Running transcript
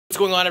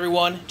going on,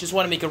 everyone? Just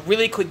want to make a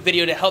really quick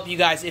video to help you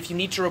guys if you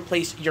need to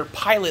replace your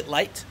pilot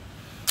light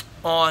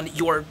on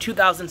your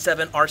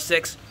 2007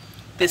 R6.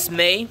 This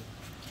may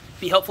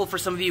be helpful for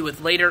some of you with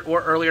later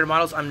or earlier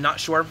models. I'm not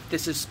sure.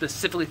 This is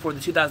specifically for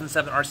the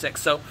 2007 R6.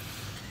 So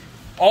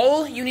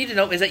all you need to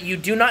know is that you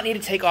do not need to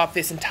take off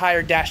this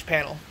entire dash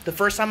panel. The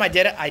first time I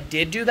did it, I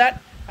did do that.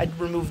 I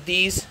removed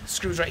these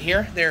screws right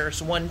here.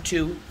 There's 1,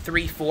 2,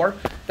 3, 4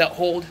 that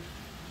hold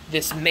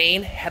this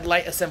main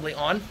headlight assembly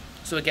on.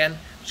 So again,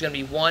 there's going to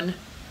be 1,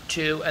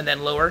 2, and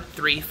then lower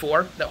 3,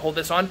 4 that hold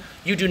this on.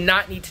 You do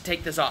not need to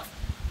take this off.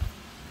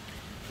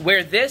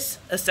 Where this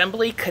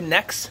assembly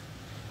connects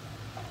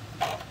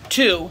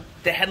to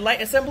the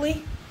headlight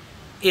assembly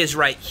is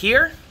right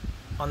here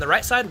on the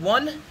right side,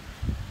 1,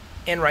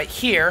 and right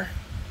here,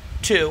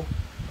 2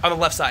 on the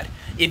left side.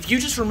 If you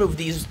just remove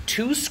these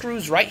 2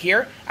 screws right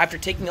here after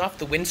taking off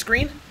the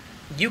windscreen,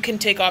 you can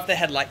take off the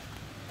headlight,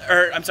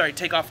 or I'm sorry,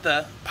 take off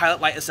the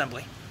pilot light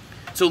assembly.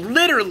 So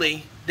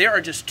literally, there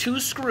are just 2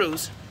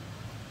 screws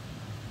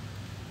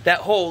that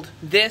hold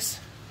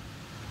this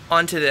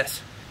onto this.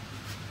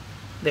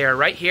 They are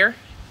right here,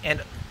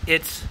 and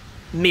it's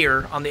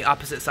mirror on the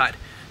opposite side.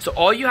 So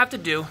all you have to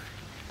do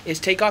is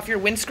take off your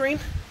windscreen.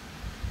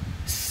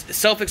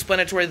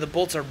 Self-explanatory, the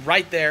bolts are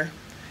right there.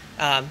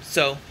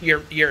 So your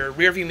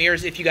rear view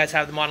mirrors, if you guys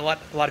have them on, a lot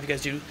of you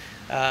guys do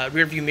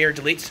rear view mirror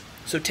deletes.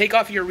 So take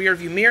off your rear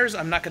view mirrors.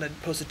 I'm not going to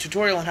post a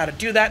tutorial on how to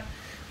do that.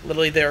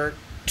 Literally, there are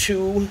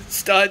 2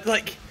 studs,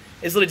 like,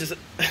 it's literally just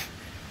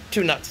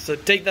 2 nuts. So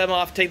take them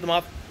off,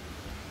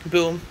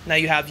 boom. Now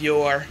you have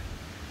your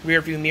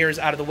rear view mirrors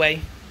out of the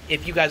way.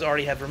 If you guys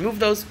already have removed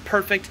those,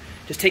 perfect.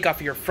 Just take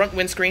off your front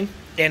windscreen,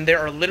 and there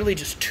are literally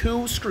just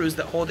 2 screws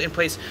that hold it in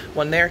place.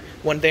 1 there,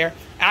 1 there.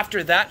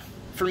 After that,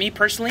 for me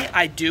personally,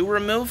 I do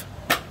remove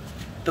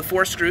the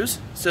 4 screws.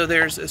 So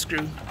there's a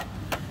screw,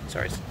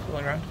 sorry, it's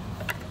going around.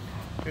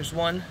 There's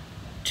 1,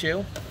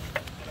 2,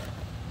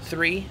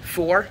 3,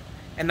 4,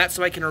 and that's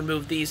so I can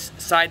remove these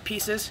side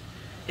pieces.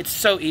 It's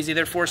so easy.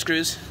 They're 4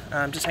 screws.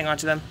 Just hang on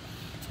to them.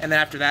 And then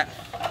after that,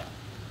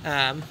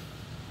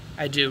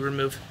 I do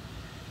remove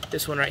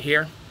this one right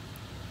here.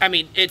 I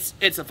mean, it's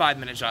a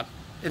 5-minute job.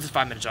 It's a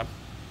 5-minute job.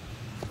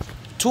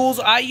 Tools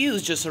I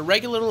use, just a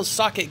regular little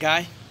socket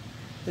guy.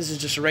 This is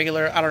just a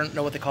regular, I don't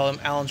know what they call them,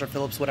 Allen's or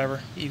Phillips,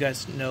 whatever. You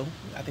guys know.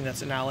 I think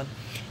that's an Allen.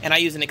 And I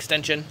use an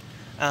extension.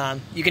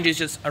 You can use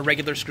just a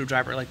regular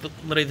screwdriver, like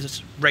literally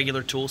just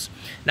regular tools.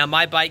 Now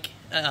my bike,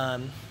 I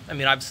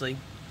mean obviously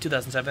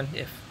 2007,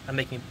 if I'm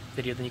making a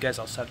video then you guys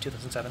also have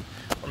 2007,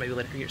 or maybe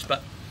later years,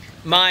 but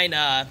mine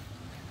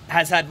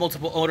has had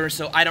multiple owners,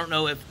 so I don't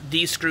know if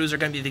these screws are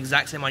going to be the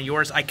exact same on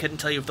yours. I couldn't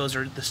tell you if those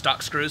are the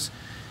stock screws,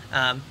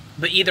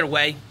 but either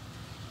way,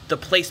 the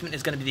placement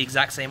is going to be the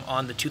exact same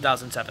on the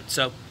 2007.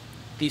 So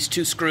these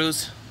 2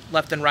 screws,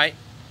 left and right,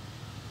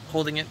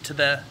 holding it to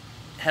the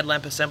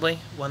headlamp assembly,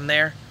 1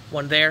 there,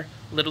 1 there.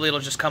 Literally, it'll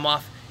just come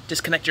off.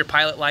 Disconnect your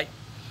pilot light,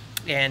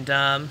 and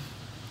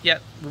yeah,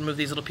 remove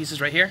these little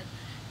pieces right here,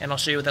 and I'll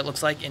show you what that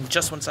looks like in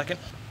just 1 second.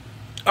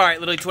 All right,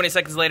 literally 20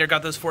 seconds later,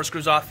 got those 4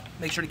 screws off.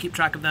 Make sure to keep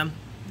track of them.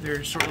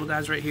 They're short little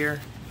guys right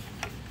here.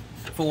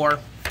 4,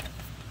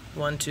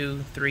 1,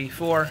 2, 3,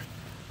 4.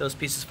 Those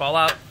pieces fall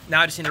out.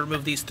 Now I just need to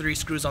remove these 3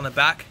 screws on the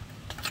back.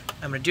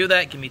 I'm gonna do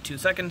that. Give me 2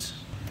 seconds.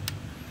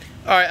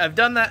 All right, I've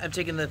done that. I've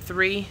taken the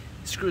 3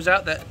 screws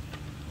out that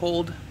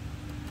hold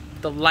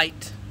the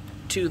light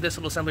to this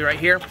little assembly right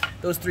here.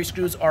 Those 3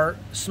 screws are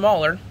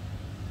smaller,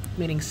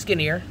 meaning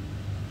skinnier.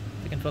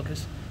 If I can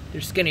focus.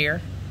 They're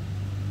skinnier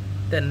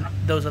than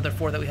those other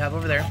 4 that we have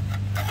over there.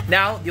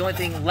 Now the only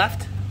thing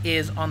left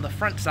is on the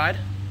front side.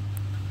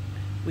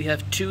 We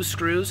have 2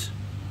 screws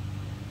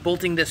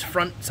bolting this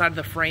front side of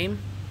the frame,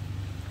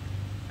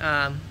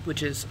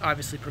 which is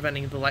obviously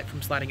preventing the light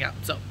from sliding out.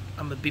 So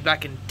I'm going to be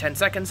back in 10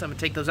 seconds. I'm going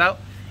to take those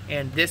out,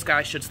 and this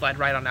guy should slide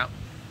right on out.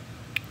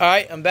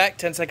 Alright, I'm back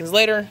 10 seconds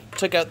later.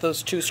 Took out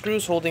those 2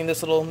 screws holding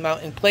this little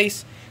mount in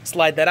place.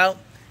 Slide that out.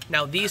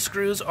 Now these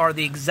screws are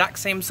the exact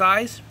same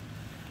size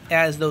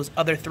as those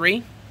other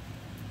 3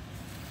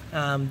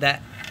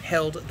 that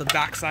held the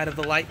back side of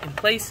the light in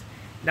place.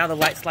 Now the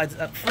light slides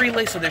up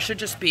freely, so there should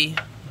just be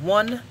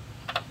 1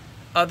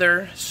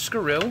 other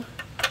screw,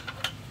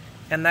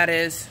 and that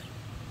is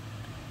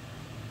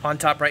on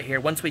top right here.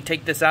 Once we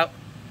take this out,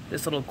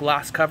 this little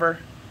glass cover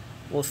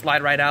will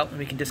slide right out, and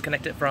we can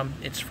disconnect it from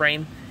its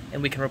frame,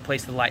 and we can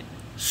replace the light.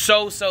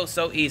 So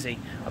easy.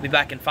 I'll be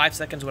back in 5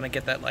 seconds when I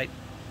get that light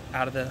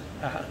out of the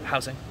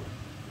housing.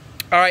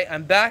 Alright,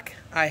 I'm back.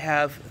 I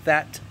have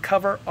that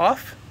cover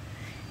off,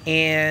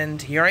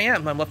 and here I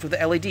am. I'm left with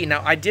the LED.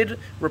 Now, I did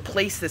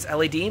replace this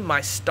LED,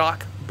 my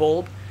stock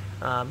bulb.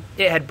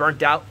 It had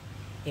burnt out,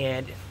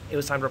 and it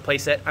was time to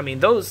replace it. I mean,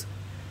 those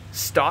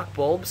stock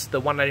bulbs,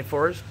 the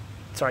 194s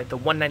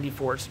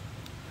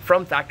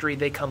from factory,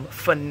 they come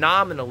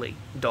phenomenally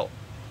dull.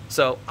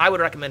 So I would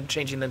recommend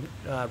changing them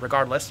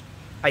regardless.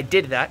 I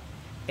did that,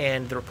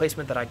 and the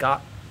replacement that I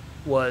got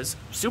was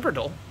super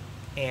dull,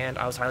 and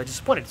I was highly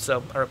disappointed.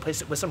 So I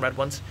replaced it with some red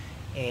ones,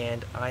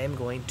 and I am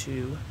going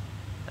to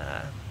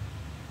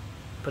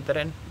put that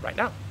in right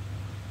now.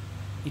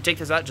 You take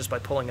this out just by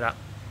pulling it out.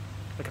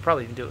 I could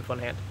probably even do it with one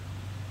hand.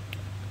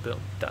 Boom,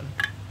 done.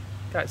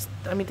 Guys,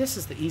 I mean, this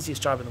is the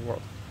easiest job in the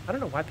world. I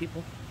don't know why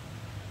people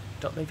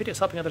don't make videos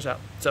helping others out.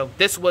 So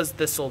this was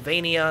the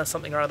Sylvania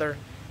something or other.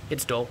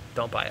 It's dull.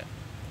 Don't buy it.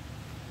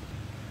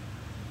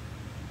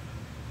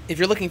 If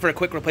you're looking for a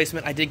quick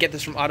replacement, I did get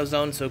this from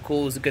AutoZone, so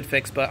cool, it was a good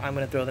fix, but I'm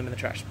going to throw them in the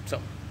trash. So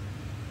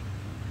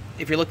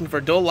if you're looking for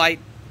a dull light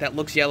that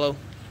looks yellow,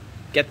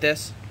 get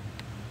this.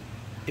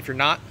 If you're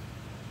not,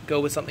 go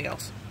with something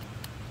else.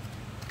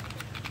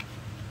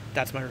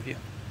 That's my review.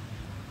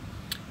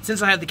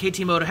 Since I have the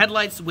KT Moto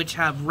headlights, which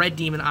have red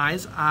demon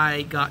eyes,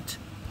 I got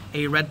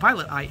a red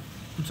pilot light.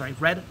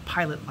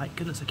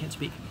 Goodness, I can't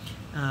speak.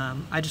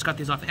 I just got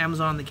these off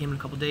Amazon. They came in a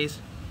couple days.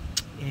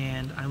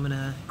 And I'm going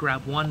to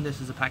grab one. This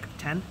is a pack of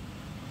 10.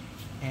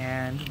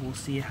 And we'll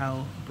see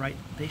how bright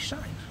they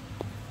shine.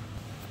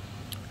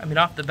 I mean,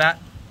 off the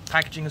bat,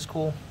 packaging is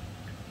cool.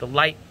 The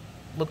light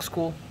looks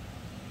cool.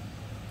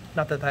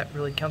 Not that that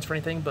really counts for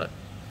anything, but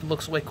it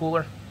looks way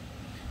cooler.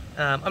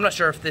 I'm not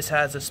sure if this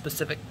has a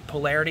specific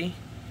polarity.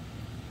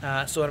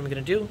 So what I'm going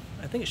to do,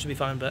 I think it should be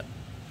fine, but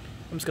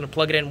I'm just going to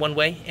plug it in one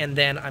way, and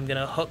then I'm going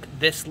to hook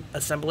this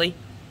assembly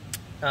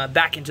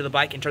back into the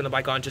bike and turn the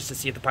bike on just to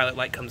see if the pilot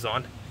light comes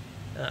on.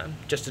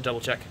 Just to double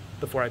check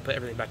before I put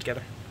everything back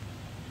together.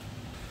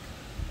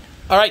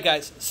 Alright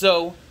guys,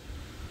 so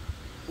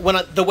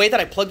the way that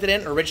I plugged it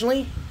in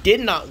originally did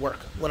not work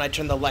when I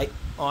turned the light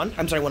on.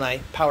 I'm sorry, when I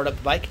powered up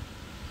the bike,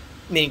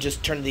 meaning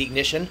just turned the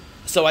ignition.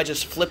 So I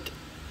just flipped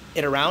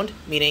it around,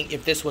 meaning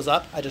if this was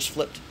up, I just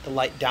flipped the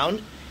light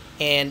down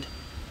and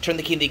turned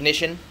the key in the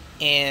ignition,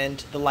 and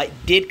the light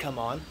did come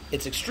on.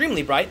 It's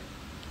extremely bright.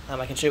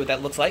 I can show you what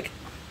that looks like.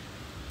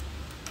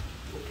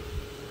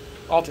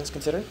 All things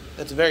considered,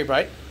 that's very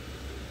bright.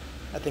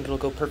 I think it'll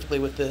go perfectly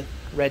with the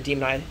red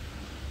Demon Eye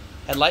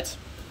headlights.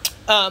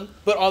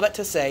 But all that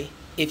to say,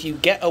 if you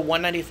get a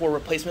 194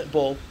 replacement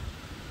bulb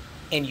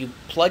and you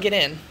plug it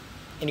in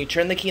and you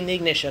turn the key in the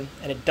ignition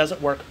and it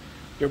doesn't work,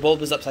 your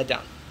bulb is upside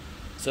down.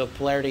 So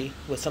polarity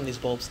with some of these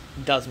bulbs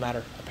does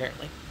matter,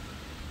 apparently.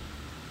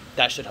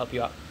 That should help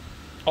you out.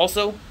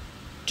 Also,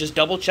 just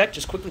double check,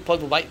 just quickly plug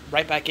the light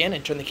right back in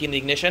and turn the key in the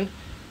ignition.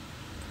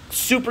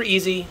 Super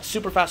easy,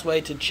 super fast way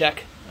to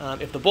check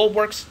if the bulb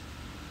works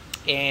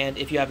and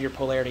if you have your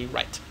polarity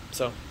right.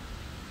 So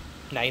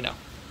now you know.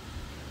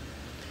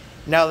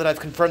 Now that I've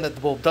confirmed that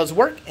the bulb does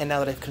work, and now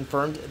that I've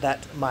confirmed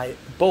that my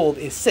bulb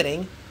is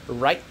sitting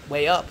right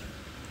way up,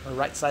 or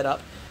right side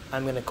up,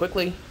 I'm going to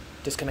quickly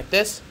disconnect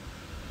this,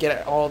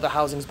 get all the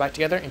housings back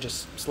together, and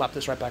just slap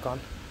this right back on.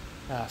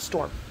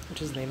 Storm,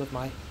 which is the name of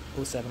my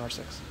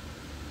 07R6.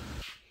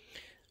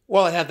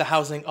 While I had the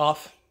housing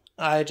off,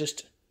 I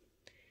just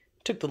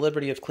took the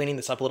liberty of cleaning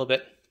this up a little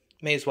bit.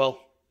 May as well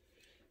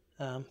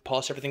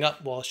polish everything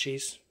up while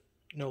she's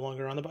no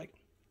longer on the bike.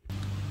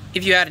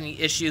 If you had any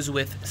issues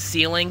with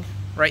sealing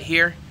right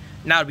here,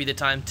 now would be the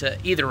time to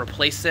either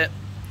replace it.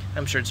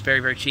 I'm sure it's very,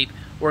 very cheap.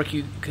 Or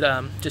you could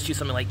just use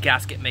something like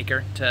Gasket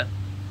Maker to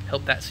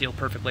help that seal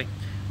perfectly.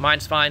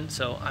 Mine's fine,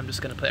 so I'm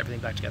just going to put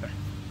everything back together.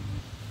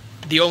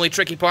 The only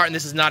tricky part, and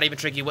this is not even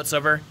tricky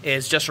whatsoever,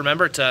 is just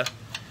remember to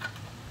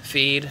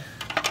feed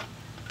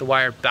the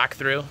wire back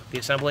through the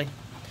assembly,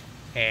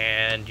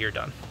 and you're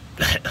done.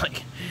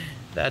 Like,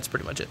 that's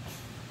pretty much it.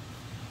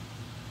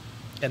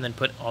 And then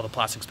put all the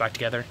plastics back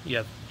together. You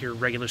have your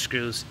regular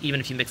screws, even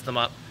if you mix them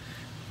up.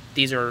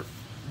 These are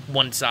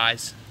one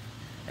size,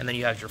 and then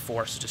you have your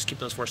four, so just keep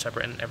those four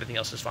separate and everything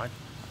else is fine.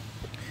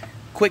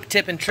 Quick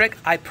tip and trick,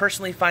 I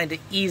personally find it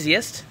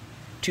easiest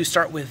to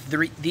start with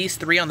these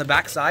three on the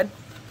back side.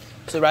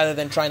 So rather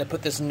than trying to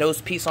put this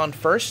nose piece on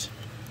first,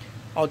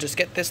 I'll just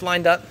get this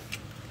lined up,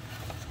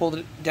 hold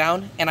it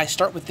down, and I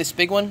start with this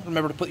big one.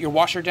 Remember to put your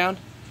washer down.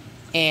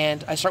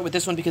 And I start with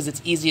this one because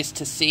it's easiest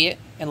to see it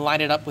and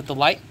line it up with the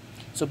light.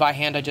 So by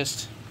hand, I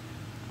just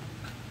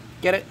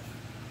get it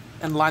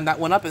and line that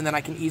one up, and then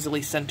I can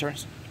easily center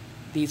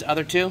these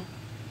other two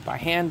by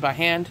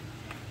hand,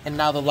 and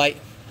now the light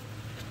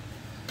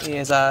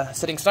is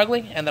sitting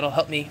snugly, and that'll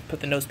help me put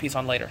the nose piece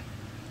on later.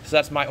 So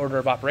that's my order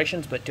of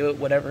operations, but do it in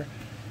whatever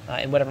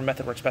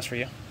method works best for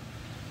you.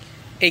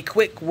 A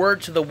quick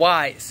word to the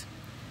wise.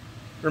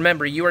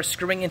 Remember, you are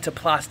screwing into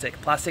plastic.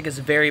 Plastic is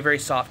very, very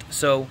soft,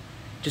 so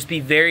just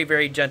be very,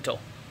 very gentle.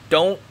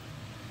 Don't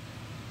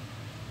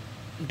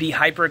be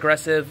hyper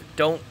aggressive.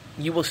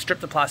 You will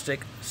strip the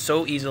plastic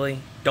so easily.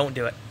 Don't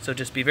do it. So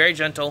just be very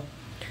gentle.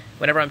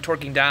 Whenever I'm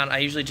torquing down, I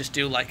usually just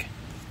do like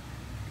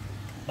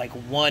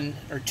 1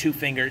 or 2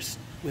 fingers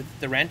with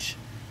the wrench.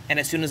 And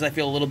as soon as I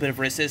feel a little bit of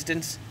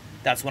resistance,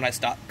 that's when I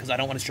stop, because I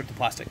don't want to strip the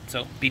plastic.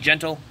 So be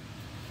gentle.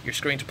 You're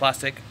screwing to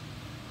plastic.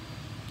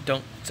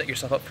 Don't set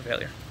yourself up for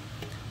failure.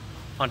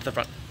 Onto the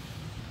front.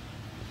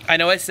 I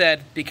know I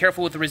said be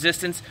careful with the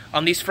resistance.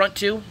 On these front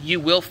two, you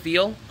will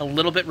feel a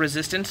little bit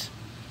resistance.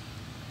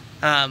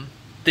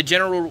 The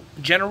general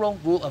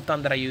rule of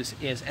thumb that I use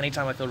is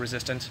anytime I feel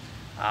resistance,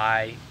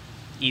 I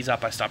ease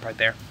up, I stop right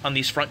there. On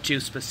these front two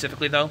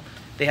specifically though,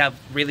 they have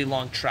really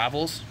long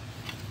travels.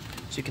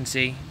 So you can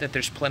see that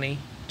there's plenty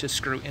to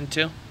screw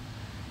into.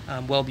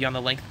 well beyond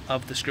the length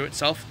of the screw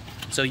itself.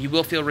 So you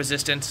will feel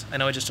resistance. I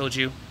know I just told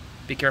you,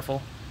 be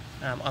careful.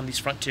 On these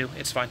front two,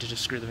 it's fine to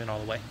just screw them in all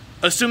the way.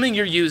 Assuming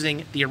you're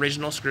using the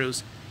original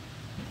screws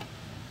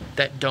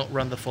that don't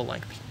run the full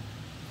length.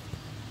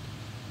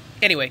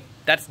 Anyway,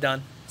 that's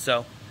done.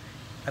 So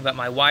I've got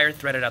my wire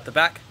threaded out the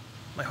back,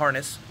 my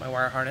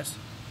wire harness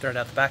threaded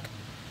out the back.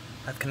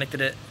 I've connected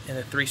it in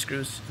the 3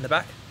 screws in the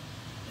back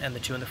and the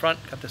 2 in the front.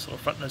 Got this little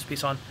front nose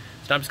piece on.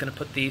 So now I'm just going to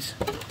put these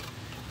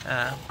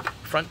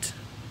front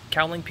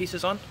cowling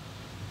pieces on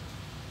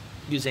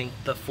using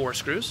the 4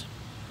 screws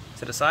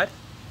set aside,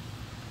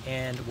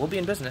 and we'll be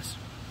in business.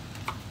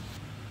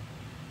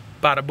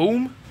 Bada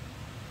boom,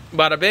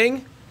 bada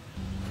bing.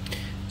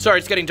 Sorry,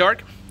 it's getting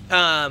dark.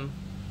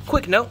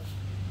 Quick note,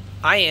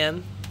 I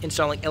am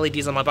installing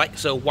LEDs on my bike,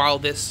 so while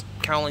this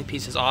cowling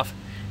piece is off,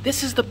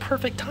 this is the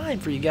perfect time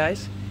for you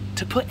guys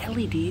to put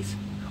LEDs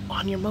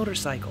on your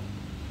motorcycle.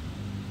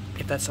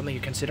 If that's something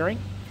you're considering,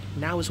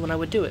 now is when I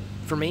would do it.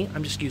 For me,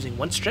 I'm just using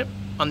 1 strip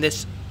on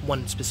this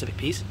one specific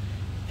piece,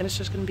 and it's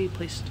just going to be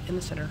placed in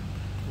the center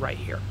right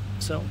here.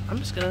 So I'm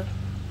just going to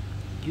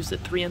use the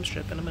 3M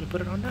strip and I'm going to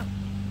put it on now.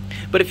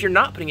 But if you're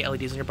not putting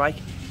LEDs on your bike,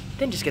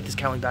 then just get this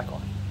cowling back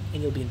on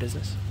and you'll be in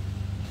business.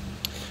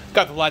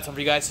 Got the lights on for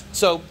you guys.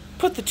 So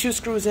put the 2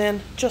 screws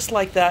in just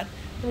like that.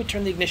 Let me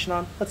turn the ignition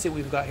on. Let's see what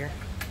we've got here.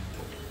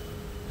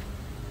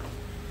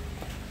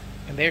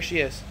 And there she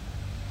is.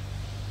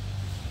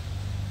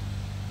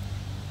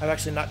 I've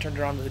actually not turned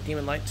her on with the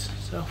demon lights,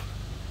 so well,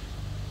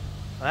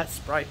 that's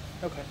bright.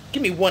 Okay,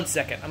 give me 1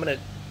 second. I'm gonna.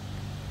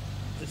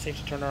 Is it safe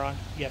to turn her on?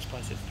 Yeah, it's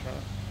probably safe to turn her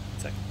on. 1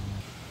 second.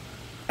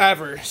 I have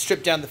her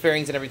stripped down the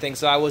fairings and everything,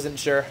 so I wasn't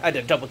sure. I had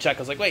to double check. I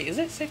was like, wait, is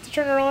it safe to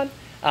turn her on?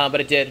 But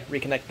it did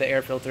reconnect the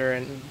air filter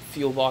and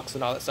fuel box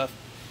and all that stuff,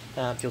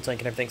 fuel tank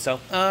and everything. So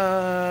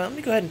let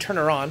me go ahead and turn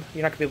her on.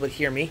 You're not gonna be able to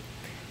hear me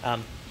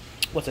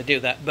once I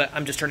do that, but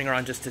I'm just turning her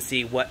on just to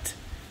see what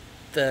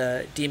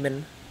the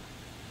demon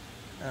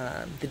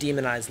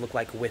eyes look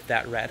like with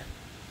that red,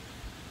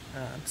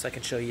 so I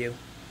can show you,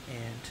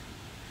 and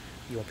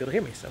you won't be able to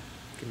hear me. So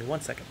give me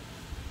 1 second.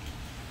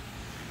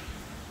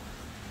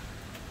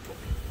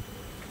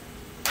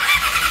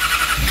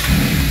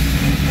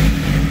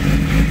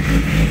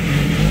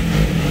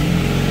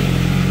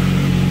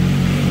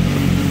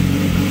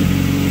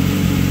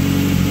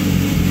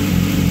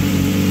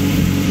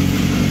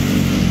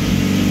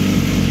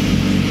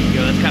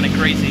 Yo, that's kind of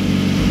crazy.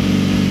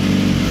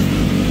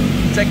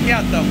 Check me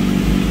out though.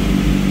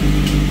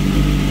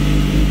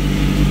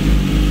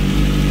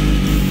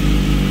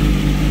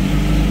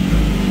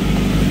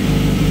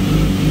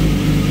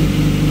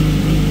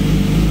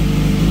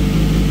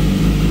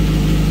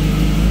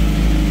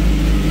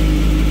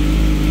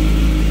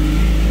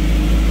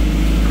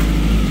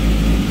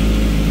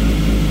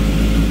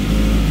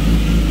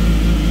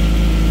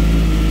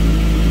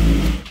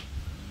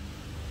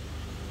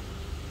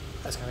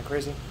 That's kind of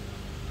crazy.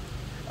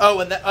 Oh,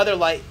 and that other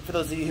light, for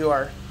those of you who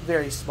are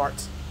very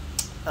smart,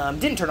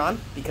 didn't turn on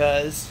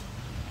because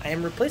I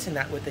am replacing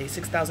that with a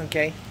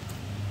 6000K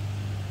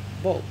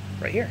bulb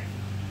right here.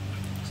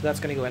 So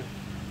that's going to go in.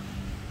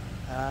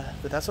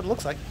 But that's what it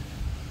looks like.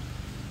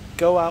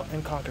 Go out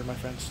and conquer, my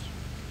friends.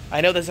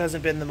 I know this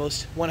hasn't been the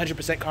most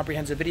 100%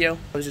 comprehensive video.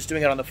 I was just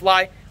doing it on the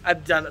fly.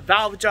 I've done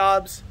valve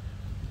jobs,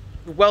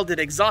 welded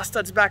exhaust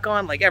studs back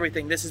on, like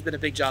everything. This has been a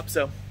big job.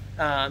 So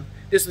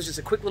this was just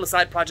a quick little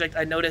side project.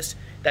 I noticed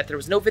that there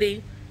was no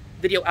video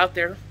out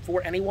there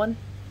for anyone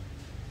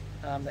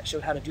that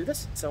showed how to do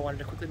this, so I wanted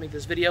to quickly make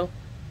this video.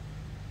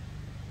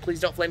 Please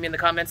don't flame me in the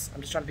comments.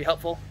 I'm just trying to be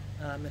helpful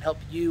and help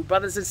you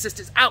brothers and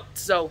sisters out.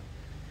 So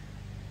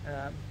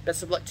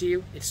best of luck to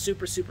you. It's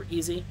super, super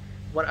easy.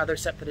 One other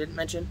step that I didn't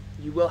mention,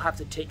 you will have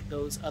to take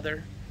those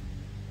other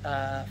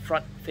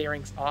front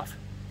fairings off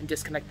and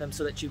disconnect them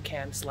so that you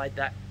can slide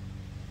that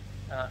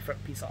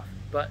front piece off.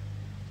 But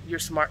you're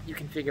smart, you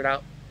can figure it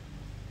out.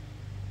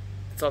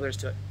 That's all there is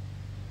to it.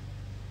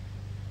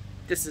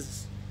 This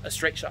is a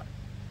straight shot.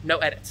 No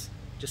edits.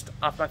 Just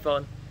off my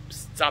phone,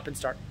 stop and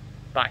start.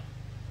 Bye.